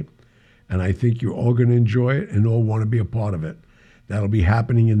family. And I think you're all going to enjoy it and all want to be a part of it. That'll be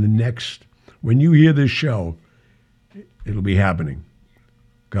happening in the next, when you hear this show, it'll be happening.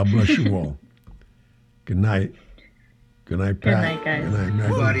 God bless you all. Good night. Good night, Pat. Good night, guys. Good night,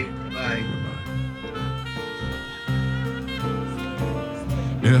 Everybody, bye.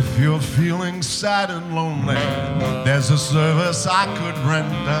 If you're feeling sad and lonely, there's a service I could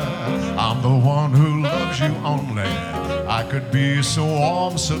render. I'm the one who loves you only. I could be so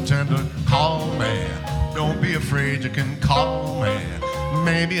warm, so tender. Call me. Don't be afraid, you can call me.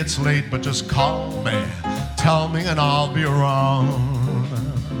 Maybe it's late, but just call me. Tell me and I'll be around.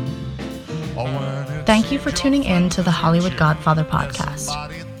 Thank you for tuning in to the Hollywood Godfather podcast.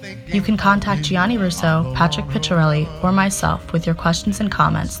 You can contact Gianni Russo, Patrick Picciarelli, or myself with your questions and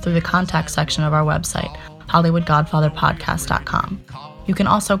comments through the contact section of our website, HollywoodGodfatherPodcast.com. You can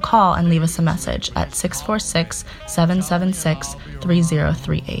also call and leave us a message at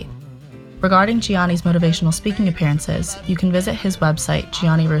 646-776-3038. Regarding Gianni's motivational speaking appearances, you can visit his website,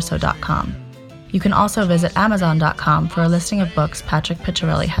 GianniRusso.com. You can also visit Amazon.com for a listing of books Patrick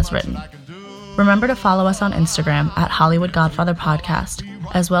Picciarelli has written. Remember to follow us on Instagram at Hollywood Godfather Podcast,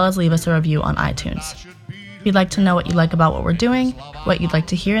 as well as leave us a review on iTunes. We'd like to know what you like about what we're doing, what you'd like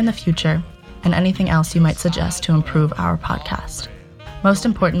to hear in the future, and anything else you might suggest to improve our podcast. Most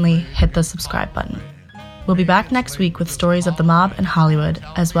importantly, hit the subscribe button. We'll be back next week with stories of the mob and Hollywood,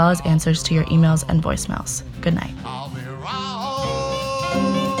 as well as answers to your emails and voicemails. Good night.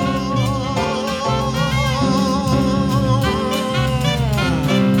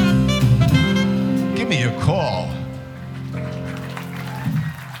 Give me a call.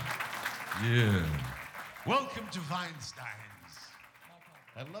 Yeah. Welcome to Feinstein's.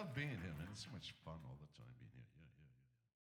 I love being here, man. It's so much fun.